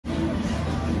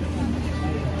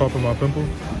pop in my pimple.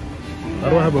 How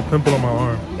do I have a pimple on my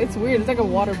arm? It's weird. It's like a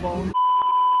water ball.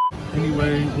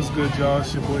 Anyway, what's good, y'all?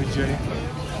 It's your boy Jay.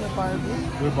 With Barbie.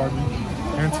 With Barbie.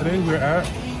 And today we're at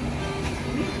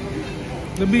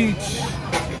the beach.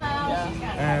 Yeah.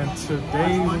 And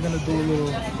today we're gonna do a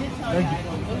little. Thank you.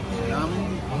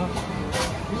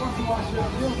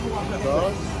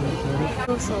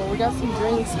 So we got some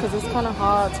drinks because it's kind of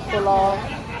hot to cool off,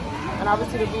 and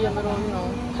obviously to be a little, you know,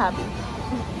 happy.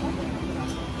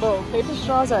 Bro, paper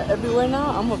straws are everywhere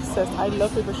now. I'm obsessed. I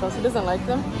love paper straws. Who doesn't like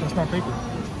them? That's not paper.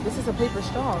 This is a paper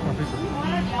straw. It's not paper.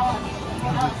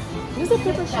 This is a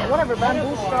paper straw. Whatever,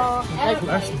 bamboo straw. Like,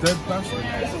 That's dead plastic.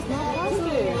 this is not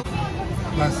plastic.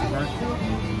 Plastic, right?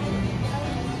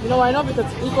 You know, I know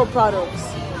because eco products.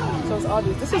 So it's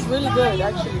obvious. This is really good,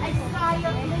 actually.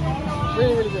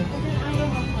 Really, really good.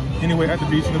 Anyway, at the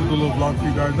beach, I'm gonna do a little vlog for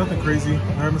you guys. Nothing crazy.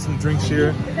 I'm having some drinks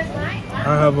here.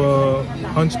 I have a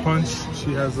punch.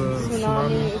 She has a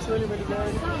tsunami. It's really, really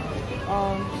good.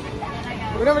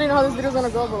 We don't really know how this video is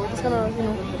gonna go, but we're just gonna, you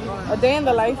know, a day in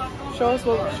the life. Show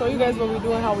you guys what we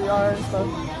do and how we are and stuff.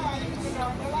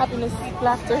 Happiness,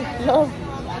 laughter, love.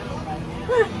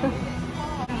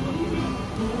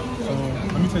 So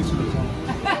let me take you to the phone.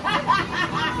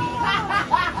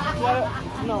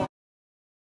 No.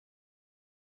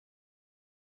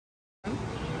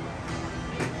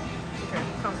 Okay,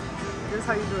 come. This is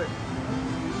how you do it.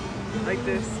 Like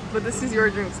this. But this is your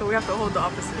drink, so we have to hold the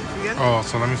opposite. You get it? Oh,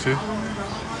 so let me see.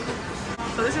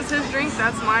 So this is his drink,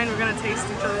 that's mine. We're gonna taste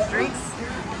each other's drinks.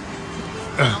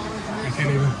 I can't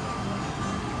even.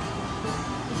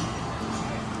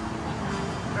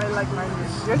 I like my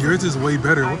drink. Yours is way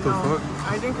better. What the fuck?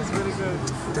 My drink is really good.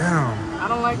 Damn. I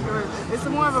don't like yours. It's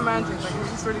more of a man drink. Like,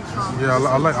 it's just really strong. Yeah,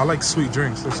 I like sweet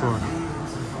drinks. That's why.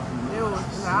 Ew,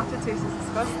 the aftertaste is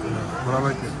disgusting. But I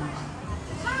like it.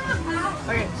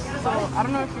 Okay, so I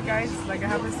don't know if you guys, like, it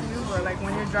happens to you, but like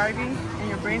when you're driving and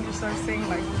your brain just starts saying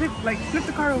like flip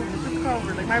the car over, flip the car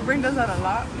over. Like my brain does that a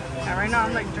lot. And right now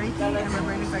I'm like drinking and my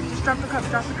brain is like, just drop the cup,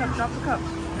 drop the cup, drop the cup.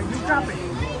 Like just drop it.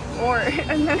 Or,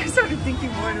 and then I started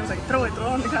thinking more and it was like, throw it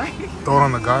on the guy. Throw it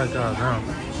on the guy? God damn.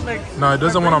 Like, no, it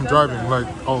doesn't when I'm driving. That. Like,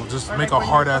 oh, just or make like a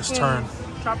hard ass turn.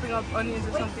 Chopping up onions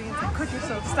or something. It's like, cut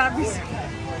yourself, stab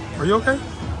yourself. Are you okay?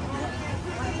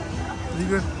 You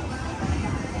good?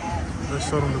 Let's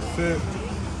show them the fit.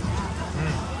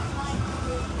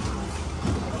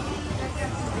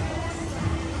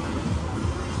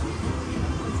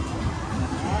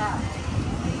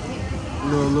 A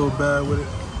little bad with it.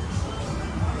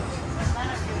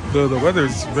 The weather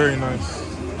is very nice.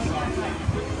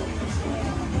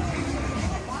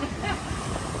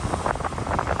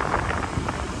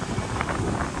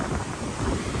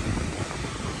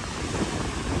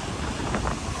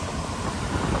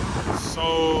 So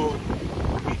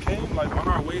we came, like on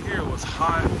our way here, it was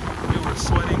hot. We were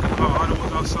sweating because how hot it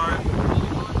was outside.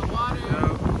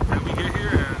 Yeah, and we get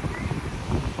here and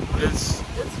it's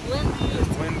windy.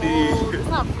 It's windy. Cold. It's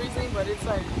not freezing, but it's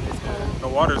like it's cold. The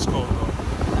water is cold though.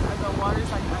 And the water's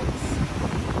like ice.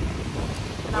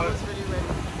 And I was really ready.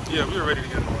 Yeah, we were ready to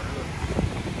get in the water.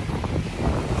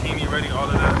 Bikini ready, all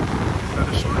of that. At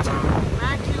a short time.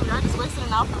 Man, cute. I just wasted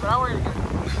an outfit, but I'll wear it again.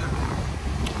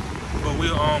 But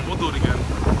we'll do it again.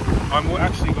 We'll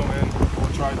actually go in.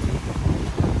 We'll try to.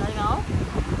 Right now?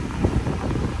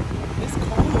 It's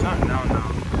cold. Not now.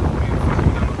 We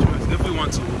got no choice. If we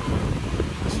want to, we'll go in.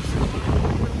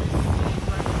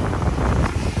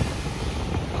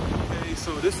 Okay,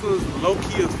 so this was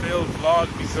low-key a failed vlog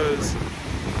because,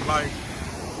 like,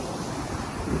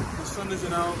 the sun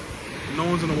isn't out. No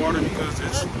one's in the water because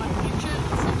it's.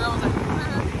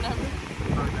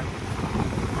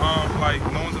 Like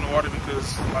no one's in the water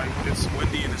because like it's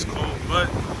windy and it's cold, but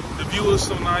the view is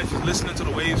so nice. Just listening to the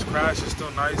waves crash is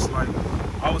still nice. Like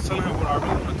I was telling her, what I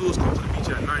really want to do is come to the beach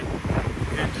at night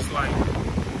and just like, I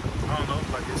don't know,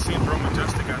 like it seems real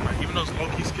majestic at night, even though it's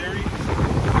low-key scary.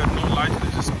 There's no light,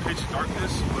 it's just pitch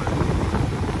darkness. But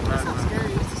it's not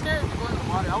scary. It's scary to go in the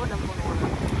water. I would never go in the water.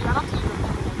 Yeah, not to even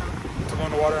to go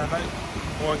in the water at night.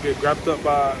 I want to get grabbed up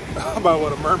by by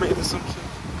what, a mermaid or some shit.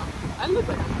 I look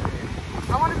like a mermaid.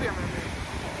 I want to be a mermaid.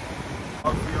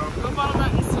 Go follow me on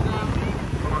Instagram.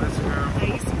 Follow on Instagram.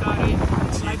 Ace, got it.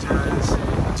 T-Jazz.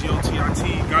 G-O-T-I-T.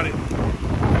 Got it.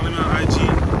 Follow me on IG.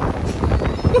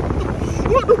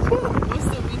 What the fuck? What's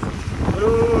the reason?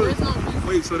 There's no reason.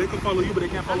 Wait, so they can follow you, but they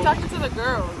can't follow me? I'm talking to the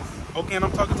girls. Okay, and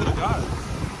I'm talking to the guys.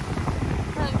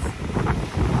 Prince.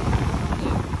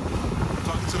 I'm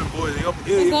talking to the boys.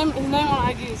 His name on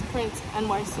IG is Prince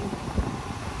NYC.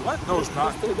 What? No, it's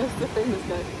not. That's the famous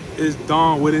guy. It's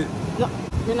Dawn with it. No,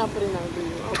 you're not putting that in the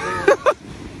video.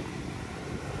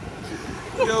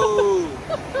 You Yo.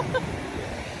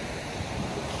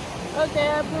 Okay,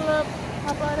 I pull up.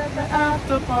 Hop out at the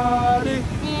after party.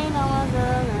 Me and my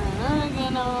girl and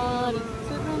again on it.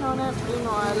 Sipping on that, you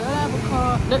know I love a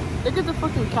car. Look at the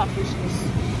fucking catfishes.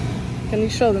 Can you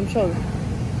show them? Show them.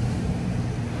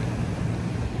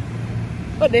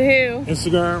 What the hell?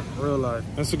 Instagram, real life.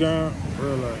 Instagram,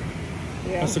 real life.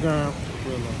 Yeah. Instagram,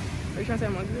 real life. Are you trying to say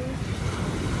I'm ugly?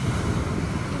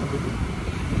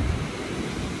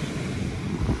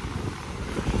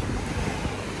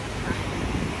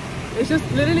 It's just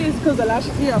literally it's because the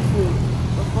lashes here are full.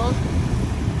 The fuck?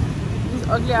 These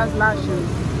ugly ass lashes.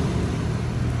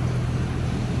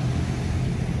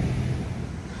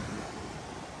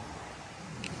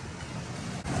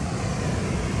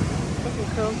 Fucking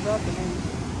curls dropping in.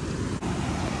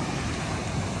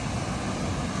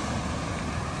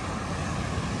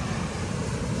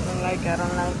 I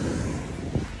don't like it.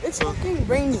 It's fucking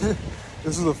raining.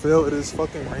 This is a fail. It is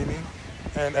fucking raining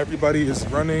and everybody is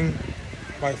running.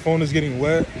 My phone is getting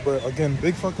wet, but again,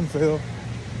 big fucking fail.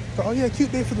 But, oh yeah,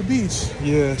 cute day for the beach.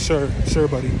 Yeah, sure,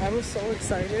 buddy. I was so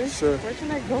excited. Sure. Where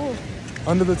can I go?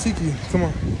 Under the tiki. Come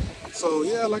on. So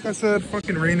yeah, like I said,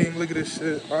 fucking raining. Look at this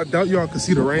shit. I doubt y'all can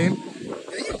see the rain.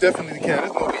 Yeah, you definitely can.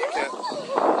 There's no way you can.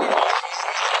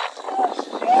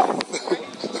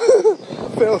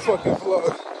 Fail fucking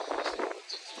vlog.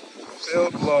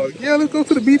 Failed vlog. Yeah, let's go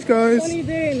to the beach, guys. Sunny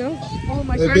day, no? Oh,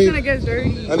 my Hey, car's babe. gonna get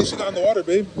dirty. At least you got in the water,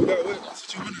 babe. We got wet.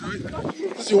 That's what you wanted, right?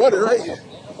 That's what you wanted, right? Yo,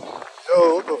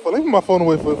 what the fuck? Let me put my phone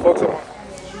away for the fuck's up.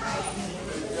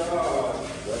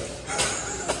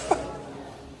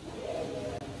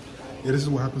 Yeah, this is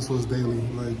what happens to us daily.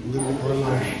 Like, literally, our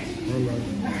life.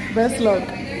 Best luck.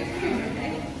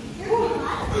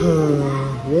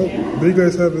 Well, there you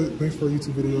guys have it. Thanks for a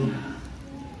YouTube video.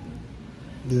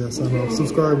 Yeah, sign off.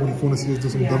 Subscribe when you want to see us do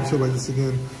some dumb shit like this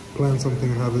again. Plan something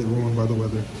and have it ruined by the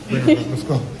weather. Let's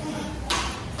go.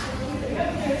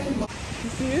 You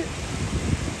see it?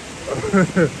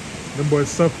 Them boys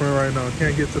suffering right now.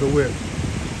 Can't get to the whip.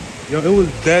 Yo, it was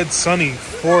dead sunny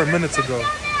 4 minutes ago.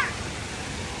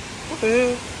 What the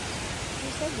hell?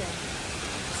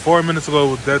 4 minutes ago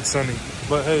it was dead sunny.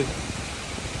 But hey.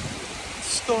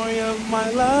 Story of my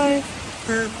life.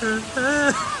 Crazy.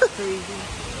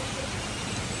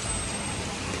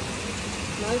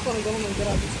 Now I just want to go home and get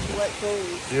out these wet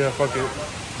clothes. Yeah, fuck it.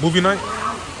 Movie night?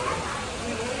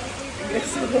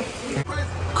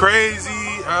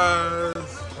 Crazy as...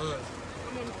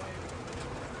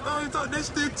 Oh, you thought they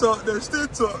still talk. They still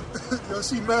talk. Yo,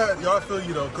 she mad. Y'all feel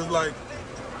you though. Cause like,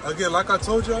 again, like I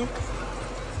told y'all,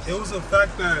 it was the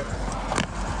fact that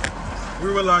we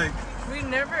were like... We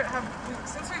never have...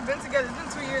 Since we've been together, it's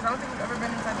been 2 years. I don't think we've ever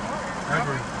been inside the water.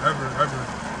 Ever.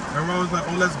 Everyone was like,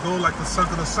 oh, let's go. Like the sun,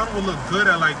 cause the sun will look good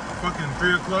at like fucking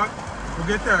 3 o'clock. We'll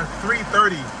get there at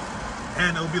 3:30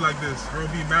 and it'll be like this. Or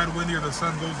it'll be mad windy or the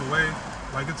sun goes away.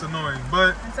 Like it's annoying,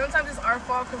 but... And sometimes it's our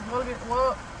fault because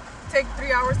we'll take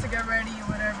 3 hours to get ready or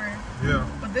whatever. Yeah.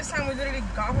 But this time we literally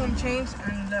got home, changed,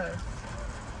 and left.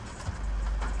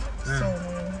 Yeah. So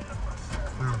annoying.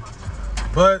 Yeah.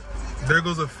 But there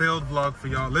goes a failed vlog for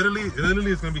y'all. Literally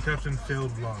it's gonna be captioned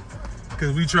failed vlog.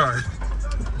 Because we tried.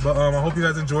 But I hope you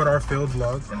guys enjoyed our failed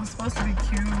vlog. It was supposed to be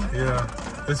cute. Yeah.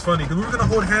 It's funny because we were gonna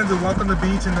hold hands and walk on the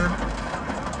beach and then...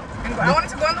 I wanted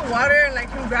to go in the water and like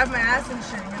him grab my ass and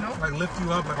shit, you know? Like lift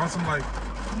you up like on some like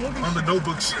movie on the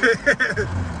Notebook shit.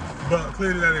 But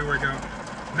clearly that didn't work out.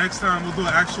 Next time we'll do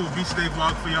an actual beach day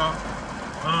vlog for y'all.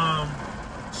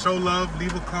 Show love,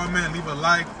 leave a comment, leave a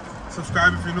like,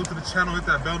 subscribe if you're new to the channel, hit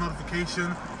that bell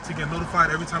notification to get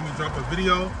notified every time we drop a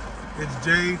video. It's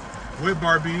Jay with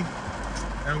Barbie,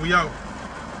 and we out.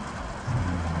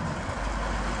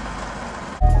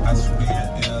 I swear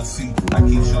DLC. I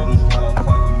keep shoulders round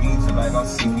point with me till like I'm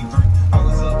CP3. I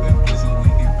was up in prison when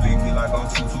he bleed me like I'm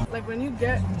 2-2. Like when you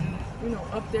get, you know,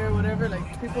 up there or whatever,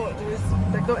 like people always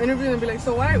like they'll interview and be like,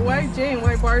 so why Jay and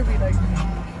why Barbie? Like,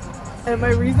 and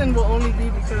my reason will only be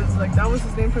because like that was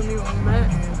his name for me when we met.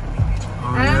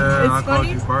 Oh, and yeah, it's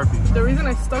funny. Barbie. The reason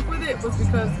I stuck with it was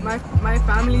because my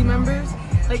family members,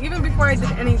 like even before I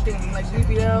did anything, like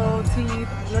BBL, teeth,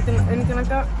 anything like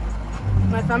that,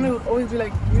 my family would always be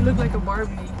like, you look like a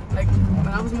Barbie. Like when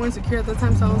I was more insecure at that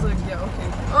time, so I was like, yeah,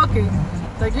 okay.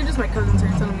 Like you're just my cousin, so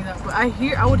you're telling me that. But I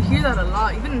would hear that a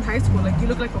lot, even in high school, like you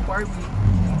look like a Barbie.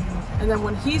 And then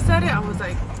when he said it, I was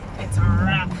like, it's a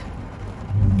wrap.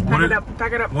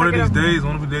 Pack it up. One of these days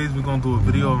we're gonna do a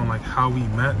video on like how we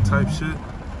met type shit,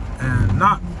 and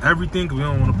not everything, cause we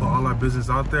don't want to put all our business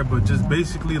out there, but just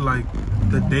basically like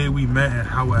the day we met and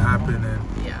how it happened, and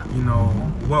yeah, you know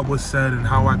what was said and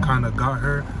how I kind of got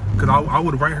her, cause I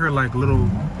would write her like little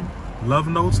love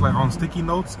notes, like on sticky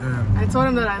notes. And I told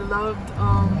him that I loved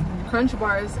Crunch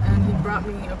bars, and he brought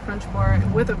me a Crunch bar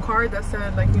with a card that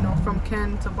said, like, you know, from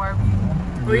Ken to Barbie.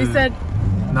 Where he said,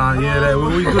 nah, yeah,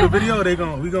 when we do the video,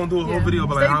 we gonna do a whole video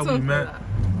about like how we met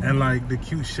and like the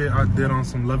cute shit I did on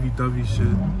some lovey-dovey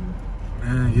shit.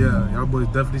 And yeah, y'all boys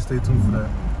definitely stay tuned for that.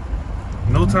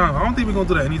 No time. I don't think we're gonna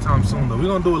do that anytime soon though. We're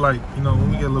gonna do it like, you know, when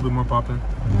we get a little bit more popping.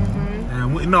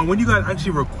 And when you guys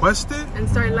actually request it and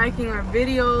start liking our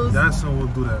videos, that's when we'll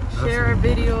do that. Share our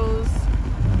videos.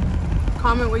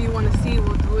 Comment what you want to see,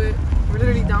 we'll do it. We're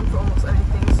literally down for almost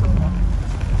anything, so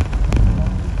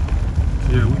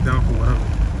yeah, we down for whatever.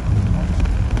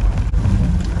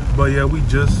 But yeah, we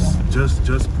just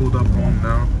pulled up home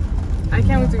now. I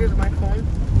can't wait to get to my phone.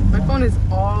 My phone is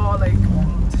all like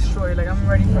destroyed. Like, I'm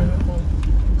ready for a new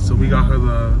phone. So we got her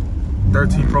the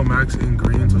 13 Pro Max in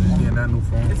green, so she's getting that new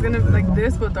phone. It's gonna be like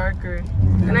this but darker.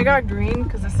 Yeah. And I got green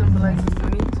because it symbolizes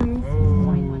money to me.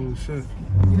 Oh shit.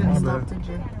 You didn't stop, did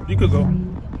you? You could go.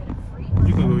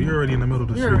 You could go. You're already in the middle of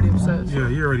the street. You're already obsessed. Yeah,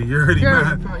 you're already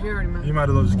mad. You're already mad. You might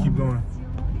as well just keep going.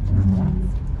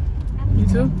 You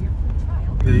too?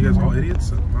 Yeah, you guys all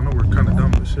idiots? I know we're kind of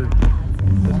dumb, but shit.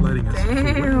 This lighting is...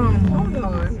 Damn, hold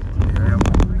on. Yeah,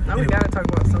 now we gotta talk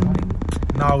about something.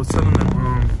 No, I was telling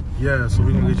them, yeah, so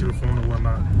we're gonna get you the phone and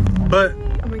whatnot. But...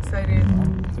 I'm excited.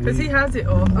 Because he has it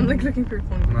all. I'm like looking for your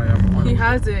phone. No, yeah, he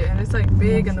has it, and it's like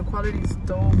big, and the quality is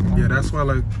dope. Yeah, that's why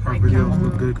like our videos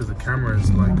look good, because the camera is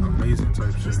like amazing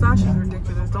type shit. The stash is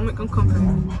ridiculous. Don't make them come for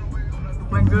me.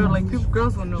 My girl, like,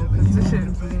 girls will know, because this shit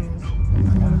is big.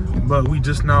 But we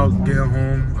just now getting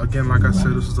home. Again, like I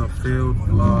said, this was a failed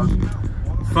vlog.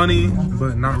 Funny,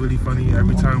 but not really funny.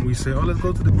 Every time we say, oh, let's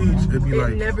go to the beach, it'd be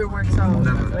like... It never works out.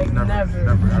 Never, like, never,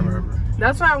 ever.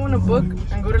 That's why I want to book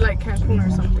and go to like Cancun or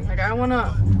something. Like,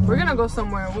 we're gonna go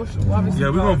somewhere. We'll obviously. Yeah,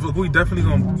 we definitely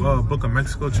gonna book a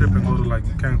Mexico trip and go to like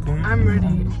Cancun. I'm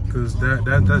ready. Cause that's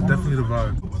definitely the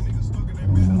vibe.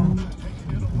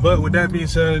 But with that being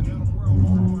said,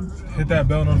 hit that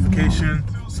bell notification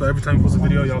so every time we post a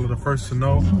video, y'all are the first to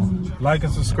know. Like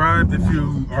and subscribe if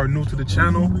you are new to the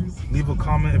channel. Leave a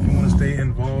comment if you want to stay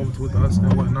involved with us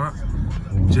and whatnot.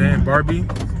 Jay and Barbie,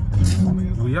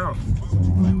 we out.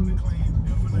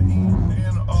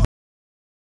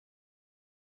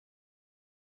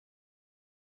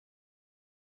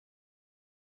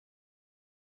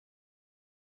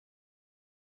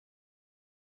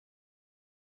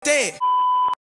 Dead.